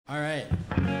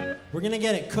we're gonna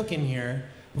get it cooking here.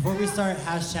 Before we start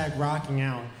hashtag rocking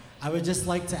out, I would just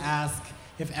like to ask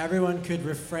if everyone could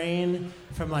refrain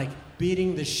from like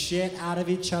beating the shit out of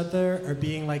each other or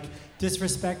being like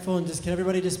disrespectful, and just can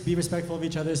everybody just be respectful of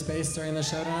each other's space during the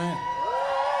show tonight?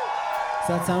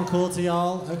 Does that sound cool to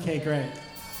y'all? Okay, great.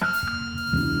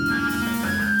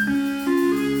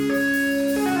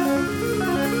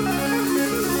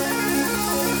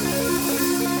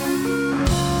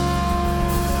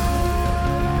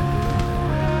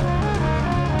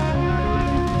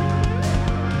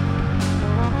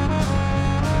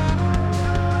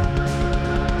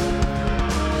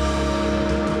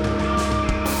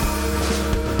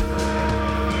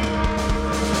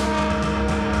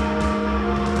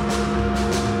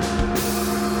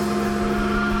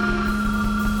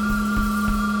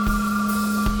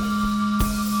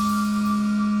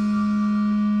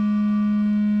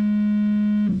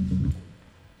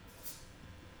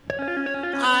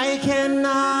 I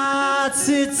cannot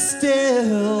sit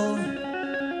still.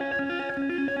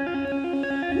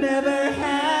 Never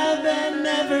have and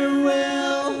never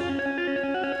will.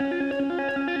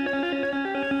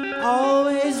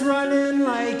 Always running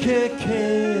like a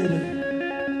kid.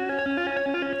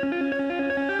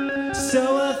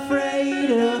 So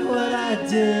afraid of what I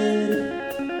did.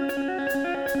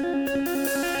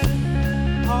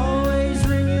 Always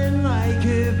ringing like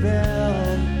a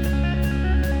bell.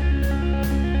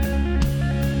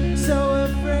 So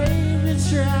afraid to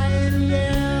try and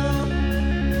yell.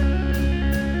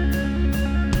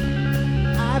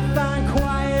 I find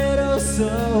quiet oh so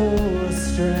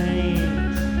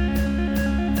strange.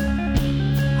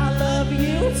 I love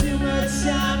you too much,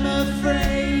 I'm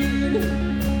afraid.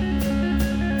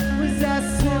 Was that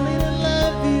silly to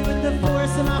love you with the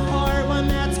force of my heart? One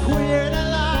that's queer and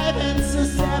alive and so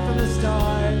sad from the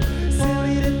start.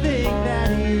 Silly to think that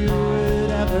you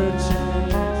would ever change.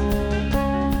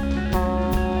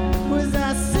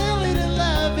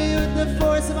 The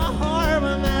force of my heart,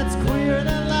 one that's queer and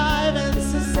alive and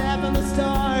so sad from the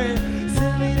start.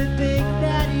 Silly to think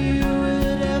that you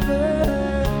would ever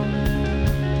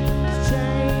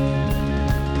change.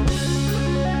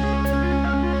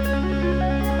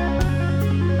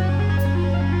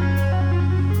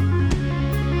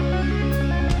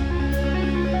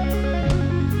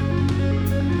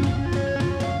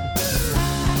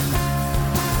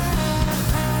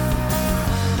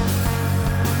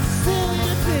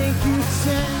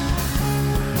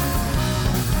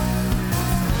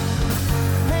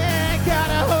 Hey,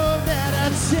 gotta hope that I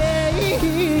change.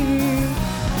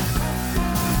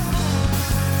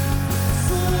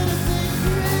 Silly to think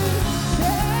you'd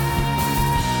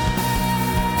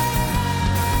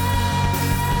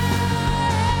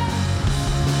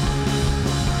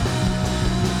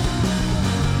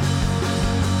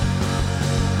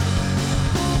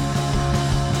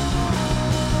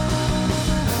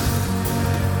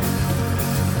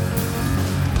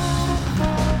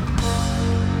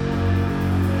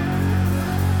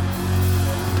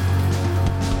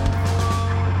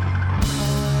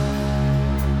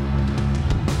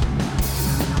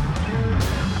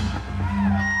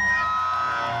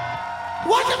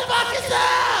What the fuck is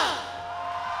that?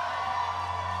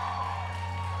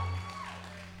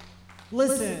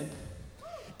 Listen,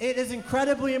 it is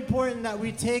incredibly important that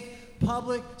we take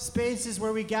public spaces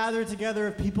where we gather together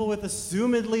of people with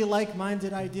assumedly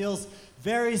like-minded ideals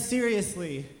very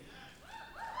seriously.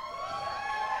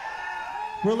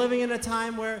 We're living in a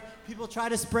time where people try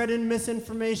to spread in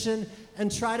misinformation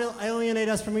and try to alienate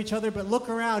us from each other, but look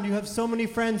around, you have so many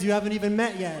friends you haven't even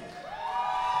met yet.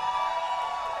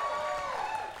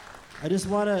 I just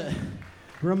want to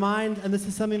remind, and this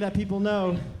is something that people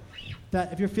know,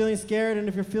 that if you're feeling scared and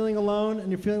if you're feeling alone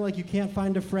and you're feeling like you can't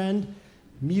find a friend,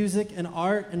 music and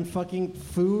art and fucking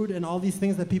food and all these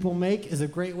things that people make is a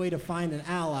great way to find an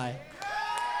ally.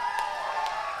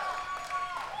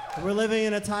 We're living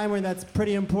in a time where that's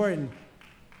pretty important,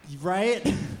 right?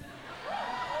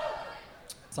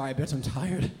 Sorry, bitch, I'm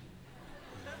tired.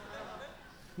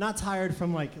 Not tired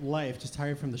from like life, just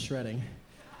tired from the shredding.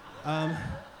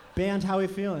 Band, how we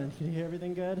feeling? Can you hear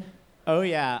everything good? Oh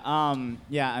yeah, I'm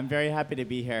very happy to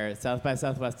be here. South by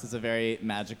Southwest is a very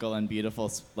magical and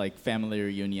beautiful like family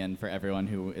reunion for everyone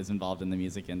who is involved in the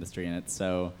music industry, and it's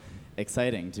so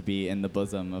exciting to be in the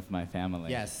bosom of my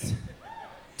family. Yes.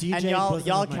 DJ and y'all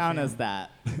bosom of my count fam. as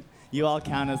that. You all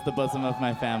count as the bosom of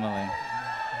my family.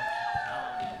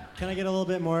 Can I get a little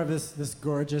bit more of this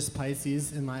gorgeous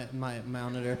Pisces in my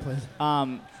monitor, please?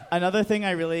 Another thing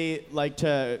I really like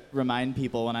to remind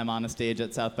people when I'm on a stage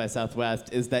at South by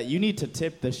Southwest is that you need to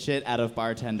tip the shit out of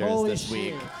bartenders Holy this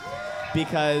shit. week.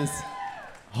 Because,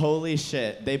 holy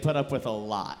shit, they put up with a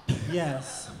lot.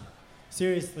 Yes.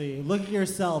 Seriously, look at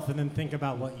yourself and then think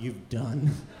about what you've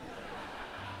done.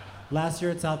 Last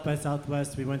year at South by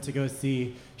Southwest, we went to go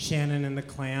see Shannon and the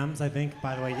Clams, I think.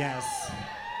 By the way, yes.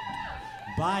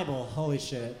 Bible, holy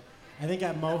shit. I think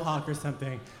at Mohawk or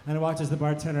something. And I walked as the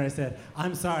bartender, I said,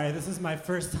 I'm sorry, this is my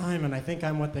first time and I think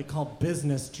I'm what they call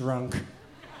business drunk.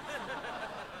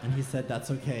 And he said, that's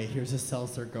okay, here's a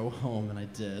seltzer, go home, and I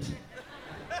did.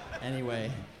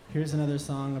 Anyway, here's another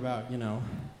song about,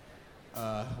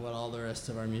 what all the rest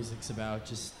of our music's about,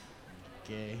 just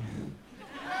gay.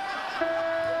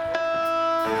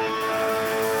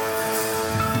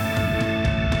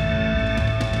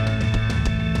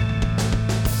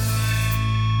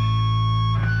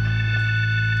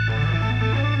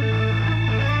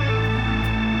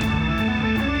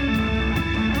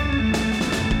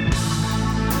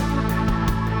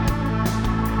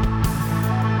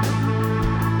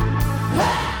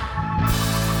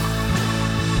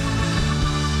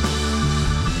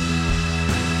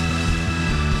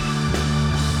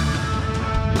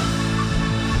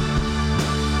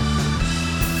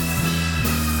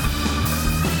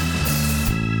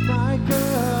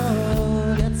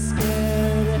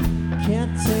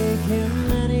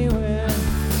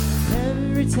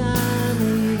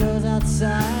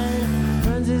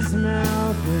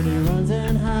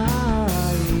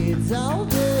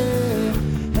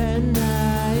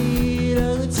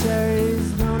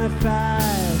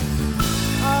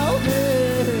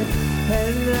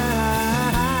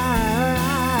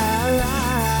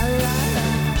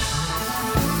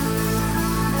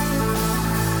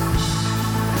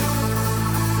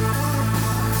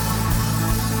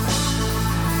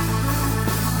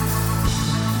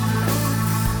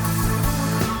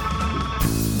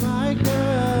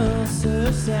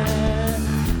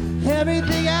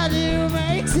 Everything I do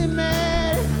makes him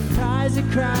mad. Cries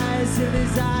and cries till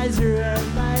his eyes are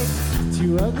red like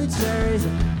two ugly cherries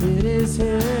in his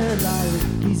hair. Like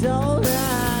he's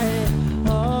alright,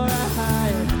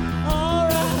 alright,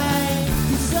 alright.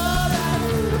 He's alright,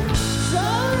 he's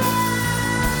alright.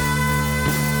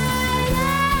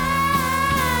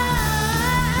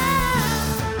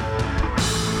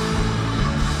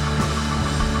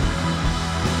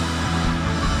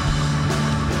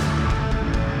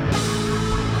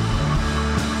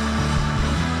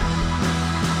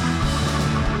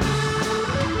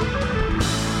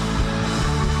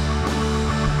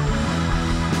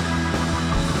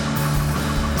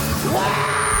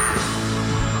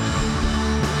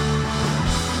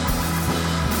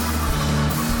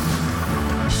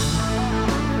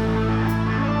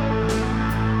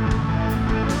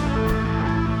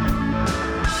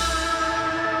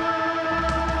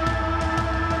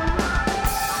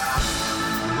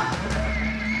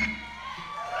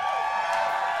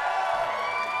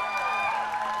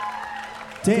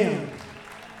 Damn.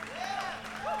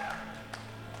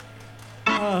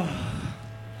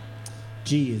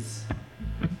 Jeez.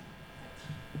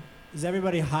 Is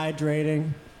everybody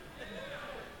hydrating?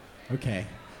 Okay.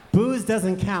 Booze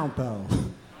doesn't count, though.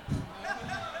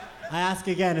 I ask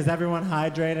again, is everyone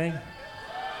hydrating?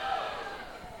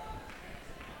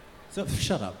 So,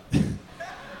 shut up.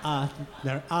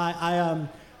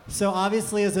 So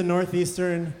obviously as a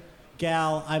Northeastern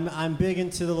gal, I'm big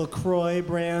into the LaCroix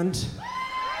brand.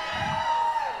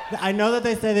 I know that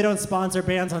they say they don't sponsor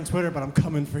bands on Twitter, but I'm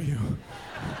coming for you.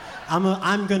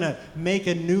 I'm gonna make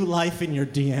a new life in your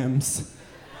DMs.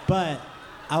 But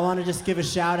I want to just give a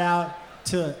shout out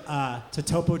to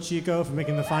Topo Chico for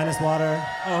making the finest water.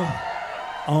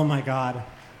 Oh my God.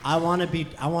 I want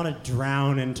to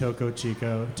drown in Topo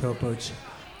Chico.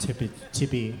 Tippy.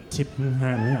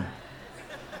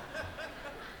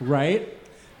 Right?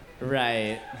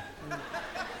 Right.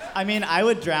 I mean, I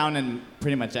would drown in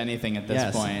pretty much anything at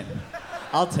this point.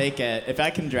 I'll take it. If I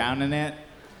can drown in it,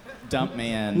 dump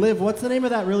me in. Liv, what's the name of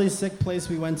that really sick place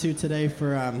we went to today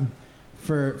for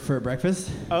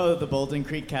breakfast? Oh, the Bolden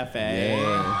Creek Cafe.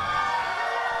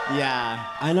 Yeah.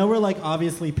 I know we're like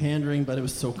obviously pandering, but it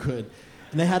was so good.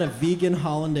 And they had a vegan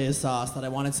hollandaise sauce that I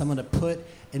wanted someone to put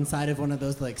inside of one of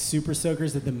those like super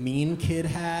soakers that the mean kid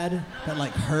had that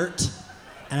like hurt.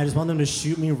 And I just want them to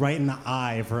shoot me right in the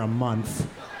eye for a month.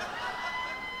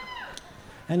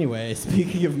 Anyway,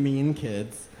 speaking of mean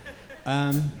kids,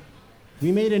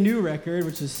 we made a new record,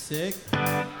 which is sick.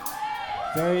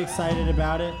 Very excited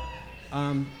about it.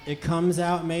 It comes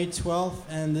out May 12th,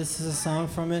 and this is a song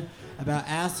from it about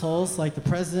assholes like the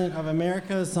President of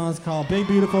America. The song's called Big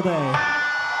Beautiful Day. 1,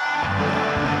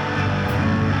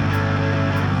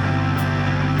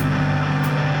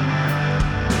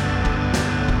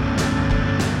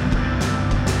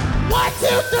 2,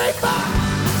 3, 4.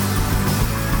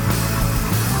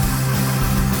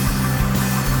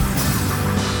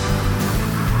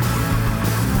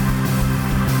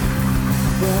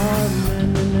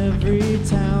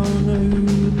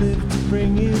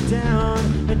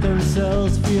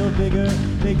 bigger,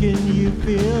 making you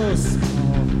feel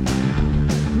small.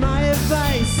 My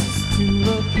advice is to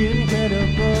look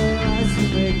incredible as you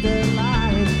make their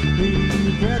lives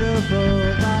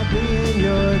regrettable by being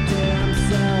your damn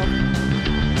self.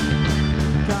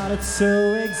 God, it's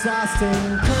so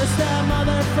exhausting. Curse that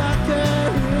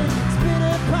motherfucker who spit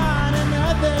upon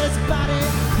another's body.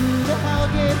 Who the hell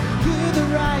gave you the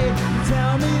right to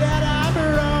tell me that I'm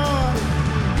wrong?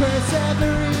 Curse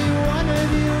every one of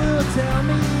you who tell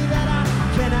me that I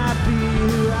cannot be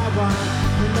who I want.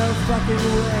 In no fucking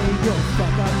way, you'll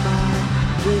fuck up mine.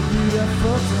 You're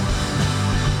beautiful.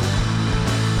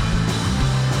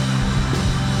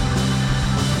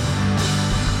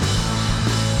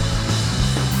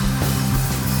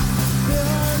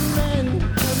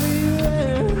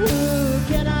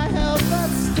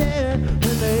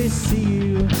 See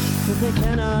you, but they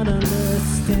cannot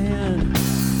understand.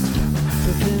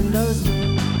 Within those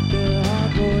men, there are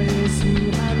boys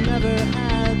who have never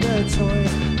had the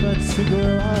choice but to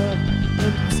grow up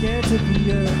and scared to be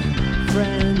your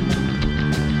friend.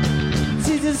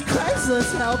 Jesus Christ,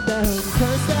 let's help them.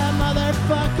 Curse that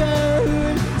motherfucker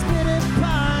who spit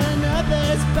upon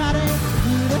another's body.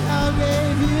 Who the hell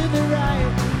gave you the right?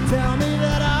 Tell me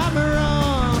that I'm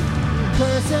wrong.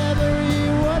 Curse every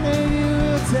one of you.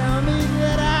 Tell me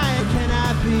that I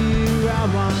cannot be who I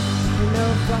want. In no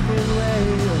fucking way,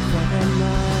 you're fucking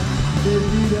mine. The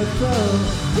beautiful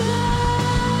day.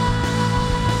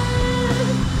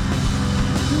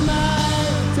 My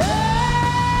day.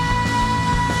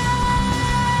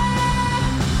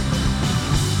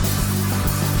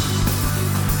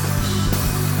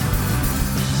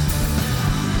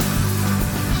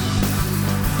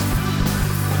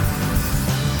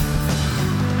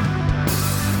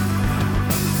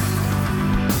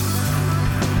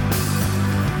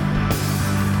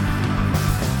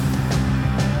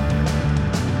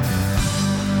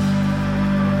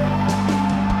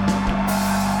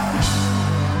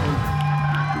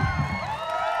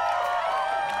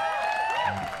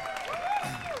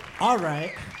 All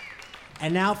right.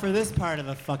 And now for this part of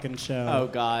the fucking show. Oh,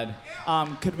 God.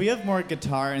 Could we have more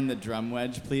guitar in the drum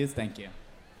wedge, please? Thank you.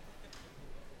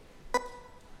 Oh,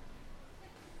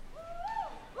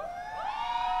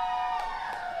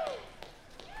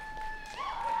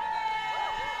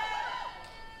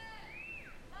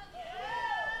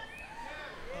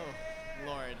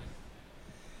 Lord.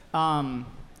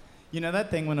 You know that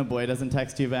thing when a boy doesn't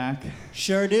text you back?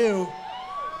 Sure do.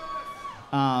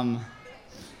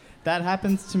 That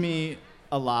happens to me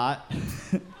a lot.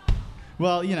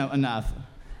 Well, you know, enough.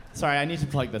 Sorry, I need to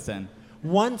plug this in.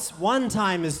 One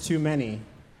time is too many.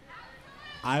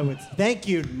 I would. Thank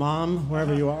you, Mom,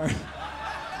 wherever you are.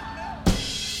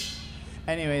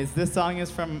 Anyways, this song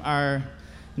is from our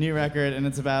new record, and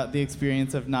it's about the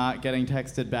experience of not getting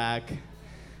texted back.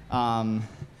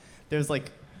 There's like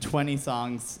 20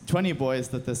 boys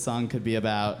that this song could be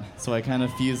about, so I kind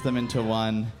of fused them into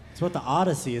one. It's what the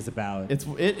Odyssey is about. It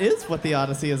is what the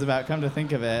Odyssey is about, come to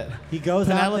think of it. He goes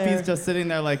out there. Penelope's just sitting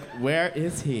there like, where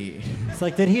is he? It's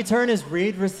like, did he turn his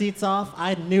read receipts off?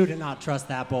 I knew to not trust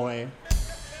that boy.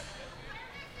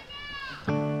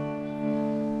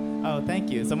 Oh,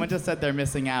 thank you. Someone just said they're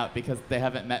missing out because they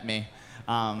haven't met me.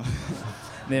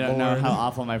 They don't know how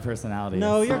awful my personality is.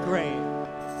 No, you're great.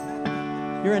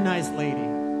 You're a nice lady.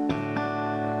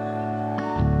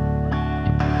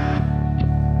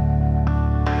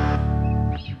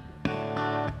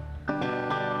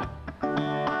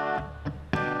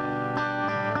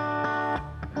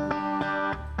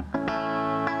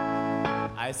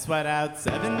 I sweat out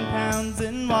 7 pounds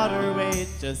in water weight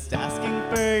just asking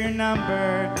for your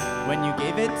number. When you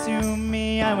gave it to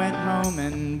me, I went home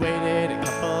and waited a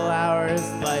couple hours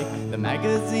like the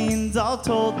magazines all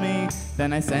told me.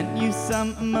 Then I sent you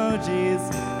some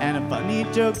emojis and a funny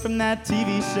joke from that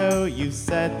TV show you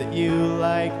said that you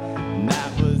liked. And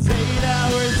that was 8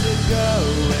 hours ago,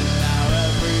 and now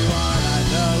everyone I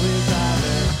know is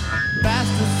either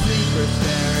fast asleep or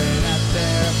staring at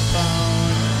their phone.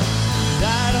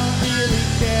 I don't really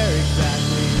care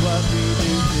exactly what we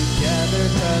do together,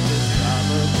 'cause it's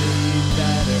probably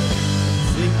better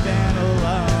sleeping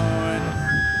alone.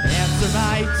 Answer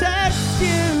my text,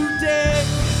 you dick,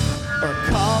 or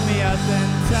call me up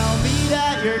and tell me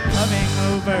that you're coming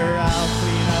over. I'll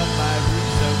clean up my room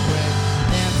so quick.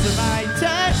 Answer my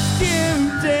text,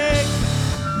 you dick.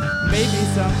 Maybe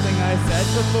something I said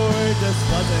before just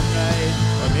wasn't right,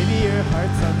 or maybe your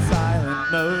heart's on silent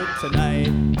mode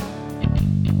tonight.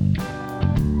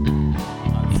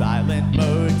 Silent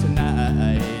mode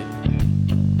tonight.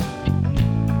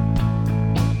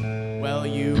 Well,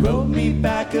 you wrote me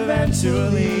back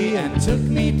eventually and took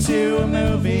me to a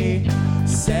movie.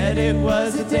 said it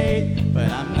was a date, but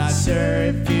I'm not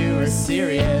sure if you were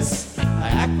serious. I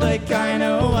act like I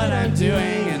know what I'm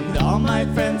doing, and all my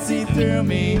friends see through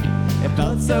me. It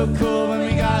felt so cool when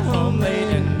we got home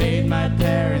late and made my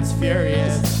parents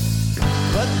furious.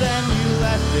 But then you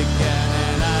left again,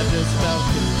 and I just felt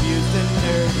confused and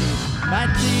nerdy. My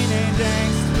teenage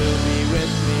angst will be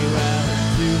with me well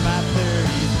into my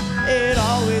 30s. It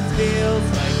always feels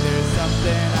like there's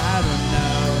something I don't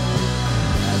know.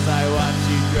 As I watch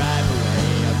you drive away,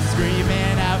 I'm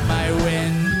screaming out my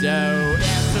window.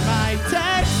 Answer my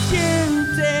text, you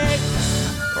dick,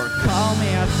 or call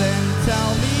me up and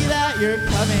tell me that you're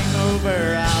coming over.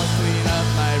 I'll clean up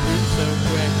my room so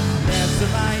quick. Answer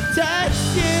my text,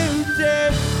 you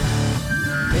dick.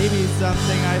 Maybe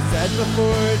something I said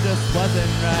before just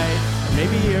wasn't right.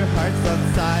 Maybe your heart's on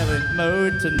silent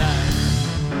mode tonight.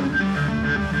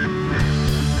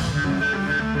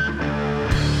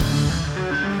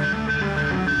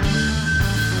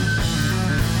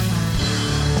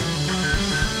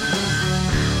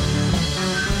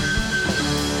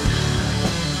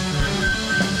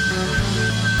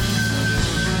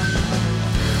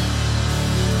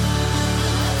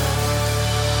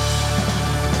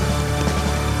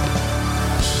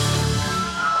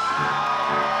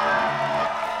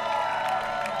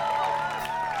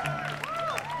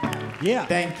 Yeah.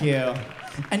 Thank you.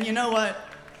 And you know what?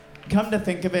 Come to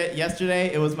think of it,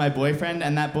 yesterday it was my boyfriend,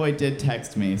 and that boy did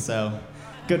text me, so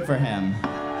good for him.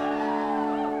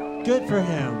 Good for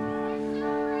him.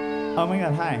 Oh my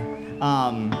God, hi.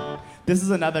 This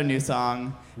is another new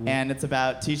song, and it's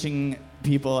about teaching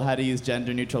people how to use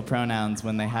gender-neutral pronouns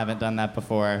when they haven't done that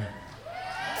before.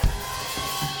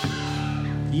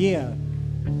 Yeah.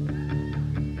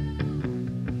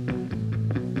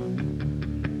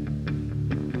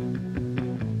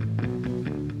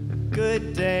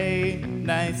 Good day,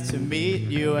 nice to meet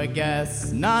you, I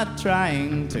guess. Not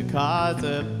trying to cause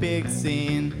a big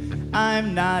scene.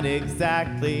 I'm not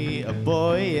exactly a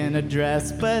boy in a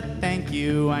dress, but thank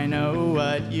you, I know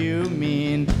what you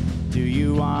mean. Do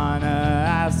you wanna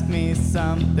ask me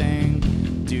something?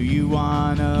 Do you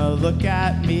wanna look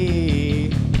at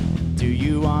me? Do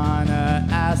you wanna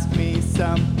ask me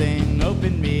something?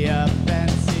 Open me up and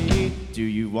see. Do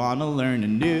you wanna learn a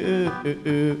new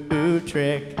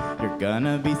trick? You're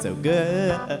gonna be so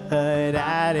good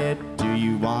at it. Do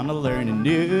you wanna learn a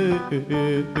new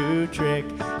trick?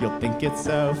 You'll think it's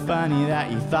so funny that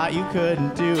you thought you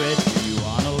couldn't do it. Do you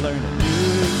wanna learn a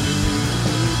new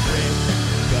trick?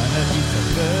 You're gonna be so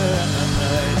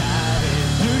good at it.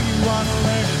 Do you wanna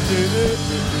learn a new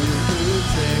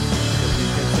trick? You'll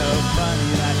think it's so funny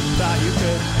that you thought you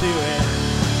couldn't do it.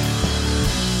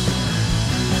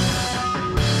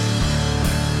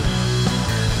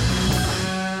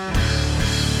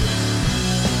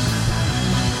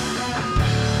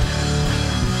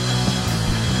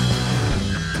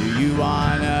 You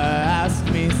wanna ask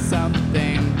me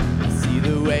something? I see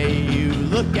the way you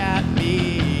look at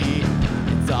me.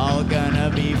 It's all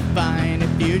gonna be fine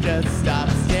if you just stop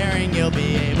staring. You'll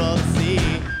be able to see.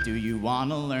 Do you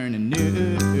wanna learn a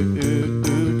new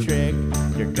trick?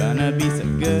 You're gonna be so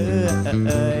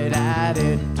good at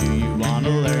it. Do you wanna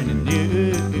learn a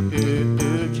new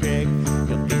trick?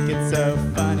 You'll think it's so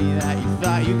funny that you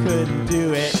thought you couldn't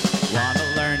do it. Wanna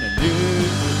learn a new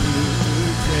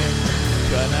trick?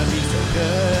 Gonna be so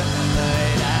good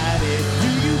at it. Do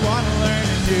you wanna learn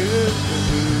a new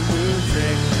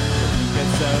trick? You think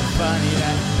it's so funny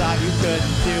that you thought you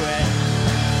couldn't do it.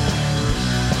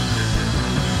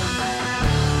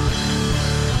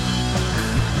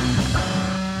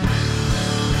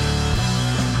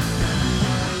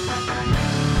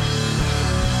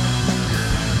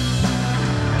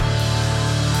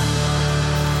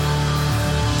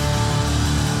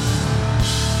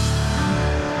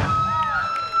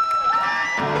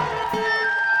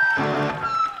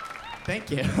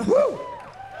 Thank you.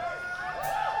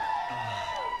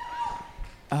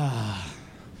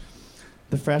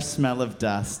 The fresh smell of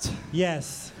dust.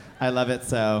 Yes. I love it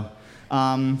so.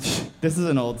 This is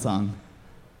an old song.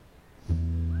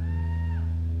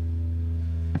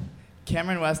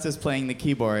 Cameron West is playing the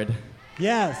keyboard,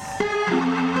 Yes.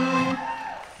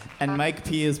 and Mike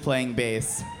P is playing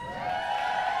bass.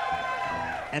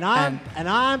 And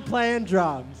I'm playing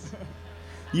drums.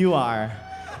 You are.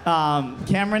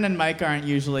 Cameron and Mike aren't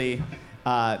usually,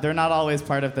 they're not always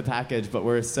part of the package, but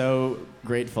we're so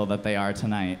grateful that they are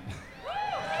tonight.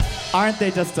 Aren't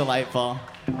they just delightful?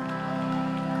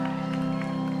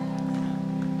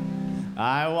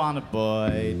 I want a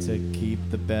boy to keep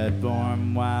the bed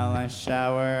warm while I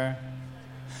shower.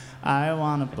 I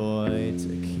want a boy to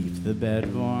keep the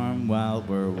bed warm while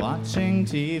we're watching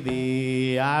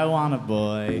TV. I want a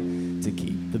boy to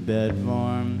keep the bed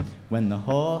warm when the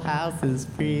whole house is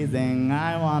freezing.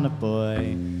 I want a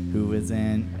boy who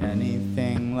isn't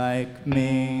anything like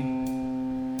me.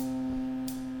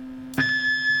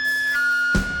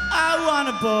 I want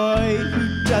a boy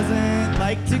who doesn't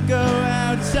like to go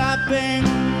out shopping.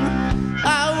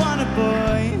 I want a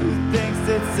boy who thinks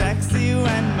it's sexy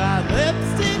when my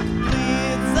lipstick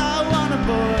bleeds. I want a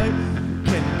boy who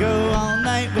can go all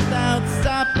night without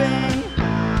stopping.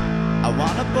 I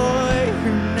want a boy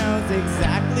who knows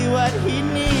exactly what he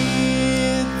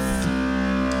needs.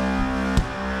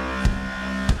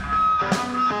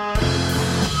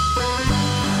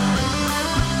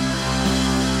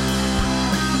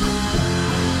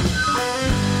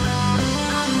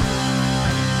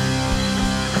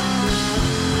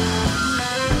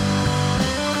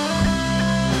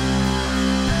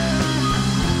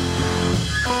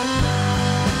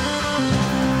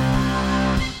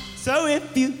 So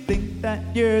if you think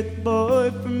that you're the boy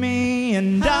for me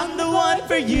and I'm the one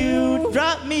for you,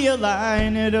 drop me a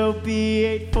line at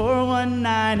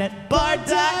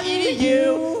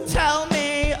op8419@bar.edu. Tell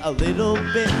me a little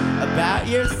bit about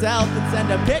yourself and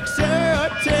send a picture or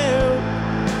two.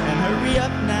 And hurry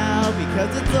up now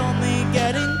because it's only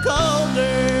getting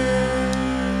colder.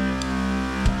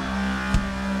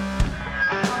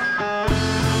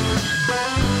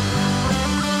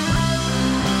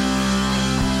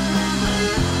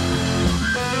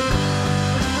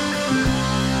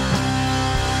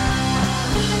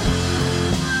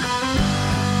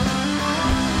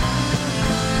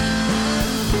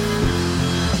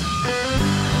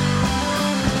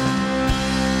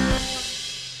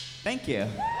 Thank you.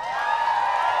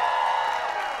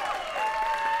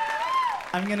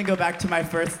 I'm gonna go back to my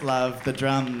first love, the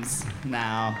drums,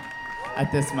 now,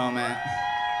 at this moment.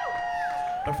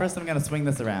 But first I'm gonna swing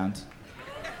this around.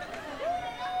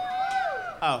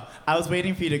 Oh, I was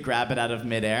waiting for you to grab it out of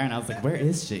midair, and I was like, where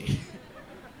is she?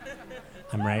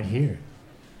 I'm right here.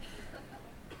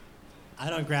 I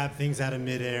don't grab things out of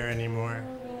midair anymore.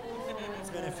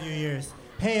 It's been a few years.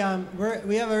 Hey,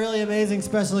 we have a really amazing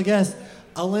special guest.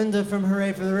 Alinda from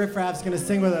Hooray for the Riff Raff's gonna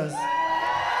sing with us.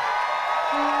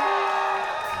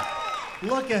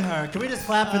 Look at her. Can we just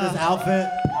clap for this outfit?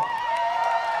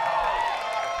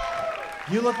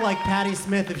 You look like Patti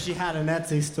Smith if she had an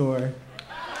Etsy store.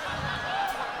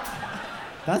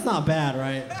 That's not bad,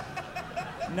 right?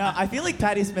 No, I feel like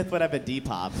Patti Smith would have a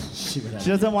Depop. She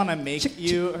doesn't want to make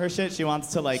you her shit. She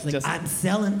wants to like just I'm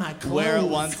selling my clothes. wear it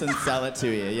once and sell it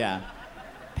to you. Yeah.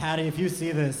 Patty, if you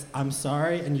see this, I'm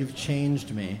sorry and you've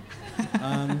changed me.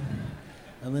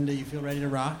 Alinda, you feel ready to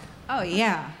rock? Oh,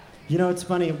 yeah. You know, it's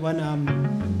funny, when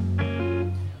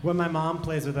my mom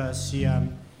plays with us,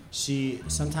 she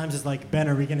sometimes is like, Ben,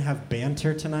 are we gonna have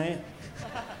banter tonight?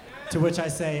 To which I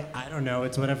say, I don't know,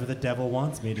 it's whatever the devil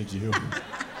wants me to do.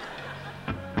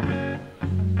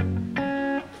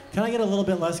 Can I get a little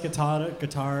bit less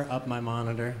guitar up my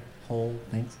monitor hole?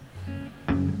 Thanks.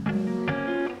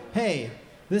 Hey,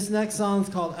 this next song's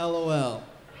called LOL.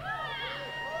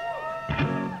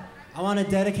 I want to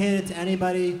dedicate it to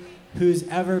anybody who's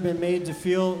ever been made to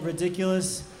feel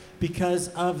ridiculous because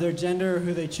of their gender or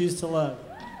who they choose to love.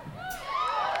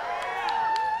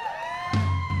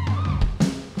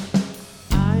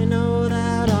 I know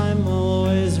that I'm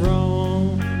always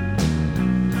wrong.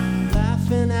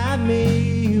 Laughing at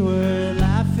me, we're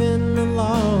laughing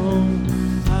along.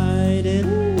 I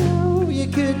didn't know you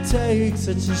could take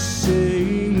such a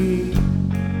shame.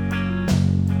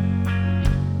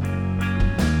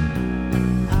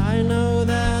 I know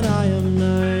that I am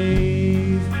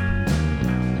naive,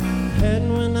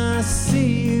 and when I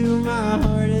see you, my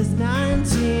heart is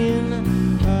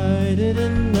 19. I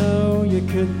didn't know you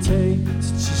could take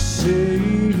such a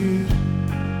shame.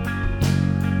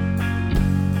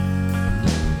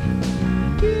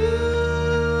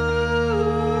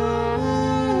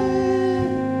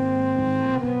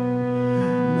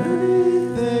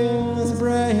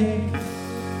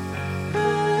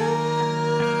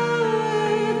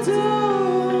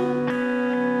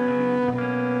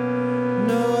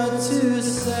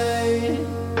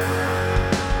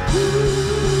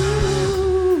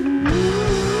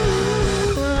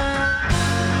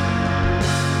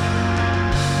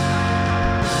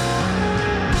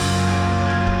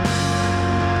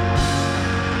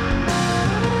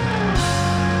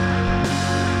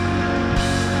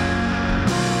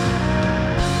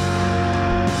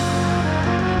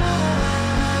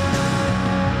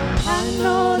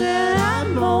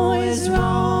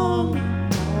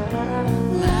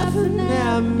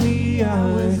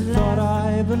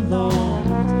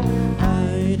 belonged.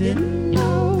 I didn't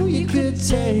know you could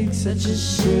take such a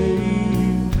shape.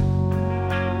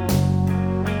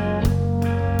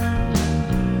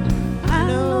 I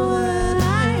know that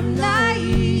I'm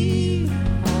naive.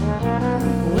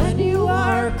 When you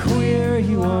are queer,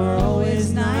 you are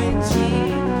always 19.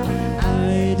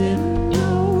 I didn't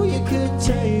know you could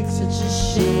take such a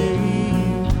shape.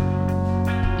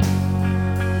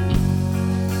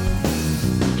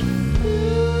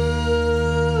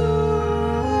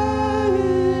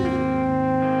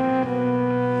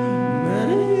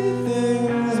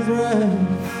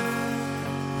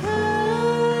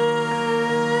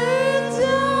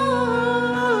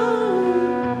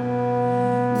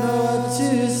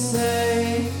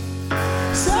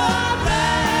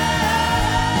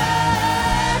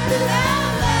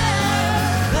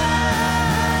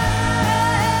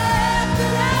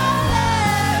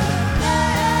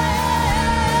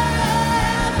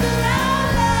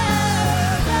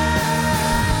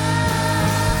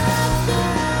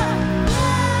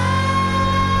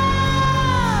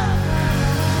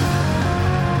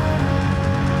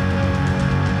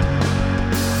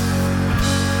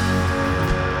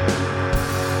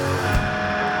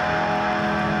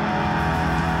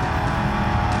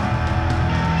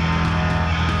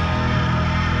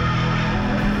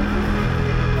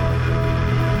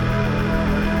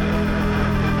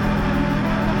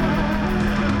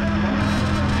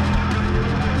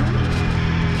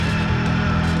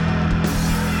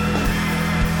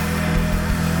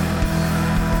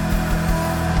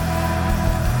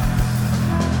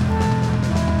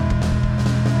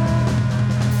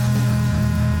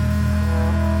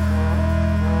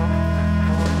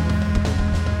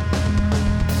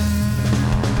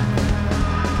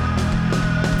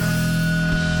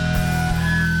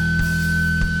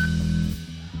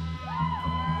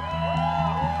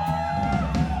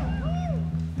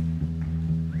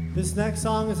 This next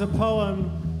song is a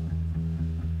poem,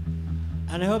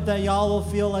 and I hope that y'all will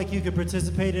feel like you could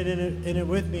participate in it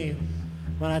with me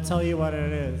when I tell you what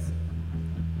it is.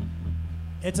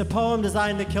 It's a poem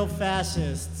designed to kill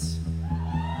fascists.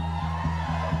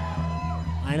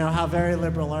 I know how very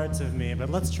liberal arts of me, but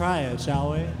let's try it,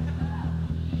 shall we?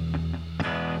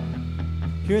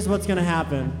 Here's what's gonna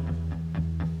happen.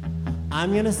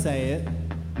 I'm gonna say it,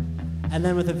 and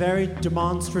then with a very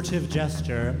demonstrative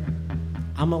gesture,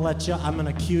 I'm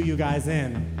gonna cue you guys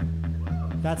in.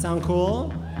 That sound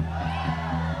cool?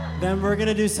 Then we're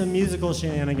gonna do some musical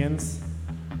shenanigans,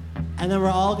 and then we're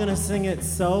all gonna sing it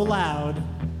so loud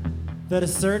that a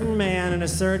certain man in a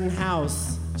certain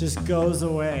house just goes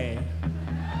away.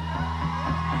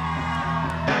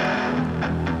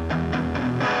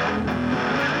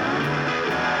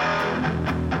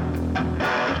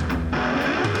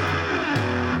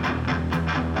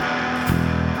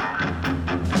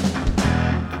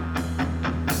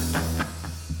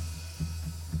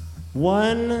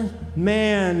 One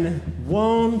man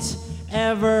won't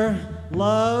ever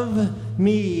love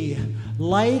me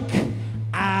like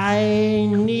I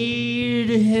need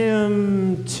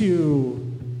him to.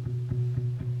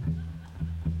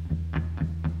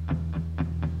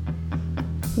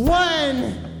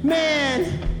 One man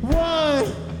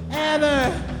won't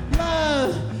ever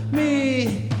love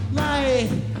me like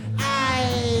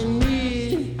I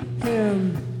need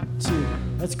him to.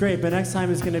 That's great, but next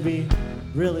time it's gonna be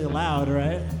really loud,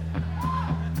 right?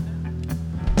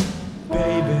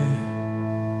 Baby.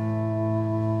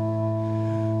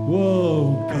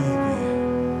 Whoa, baby.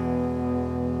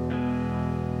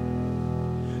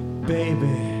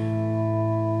 Baby.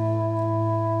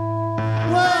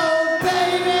 Whoa,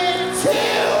 baby. 2,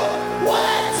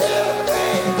 1, 2,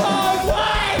 3, 4, 1.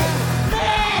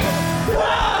 Man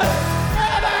won't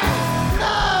ever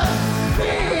love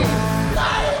me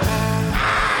like I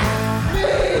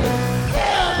need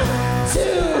him to.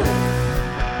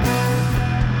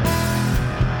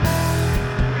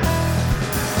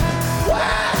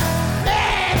 One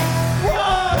man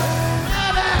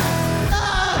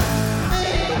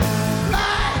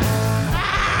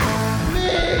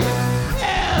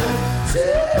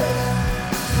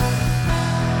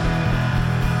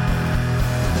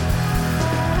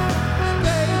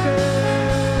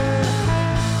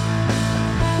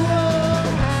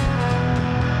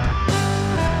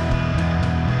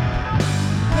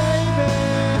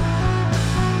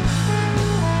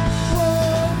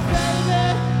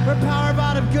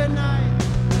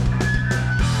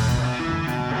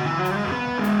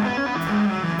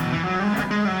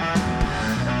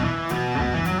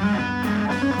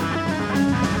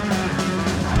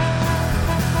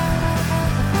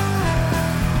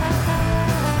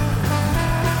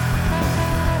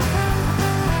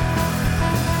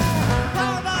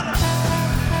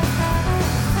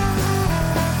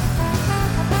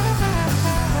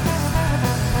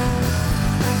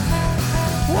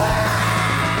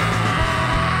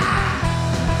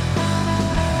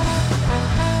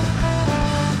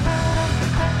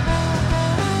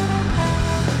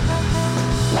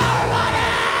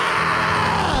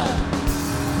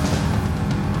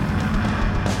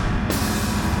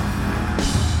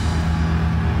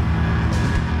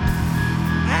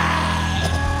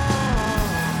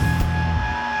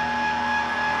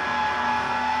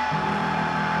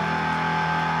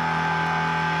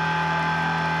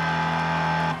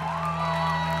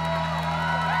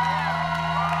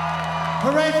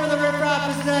Hooray for the Riff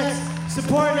Raff is next.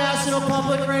 Support National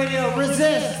Public Radio.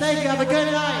 Resist. Thank you. Have a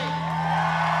good night.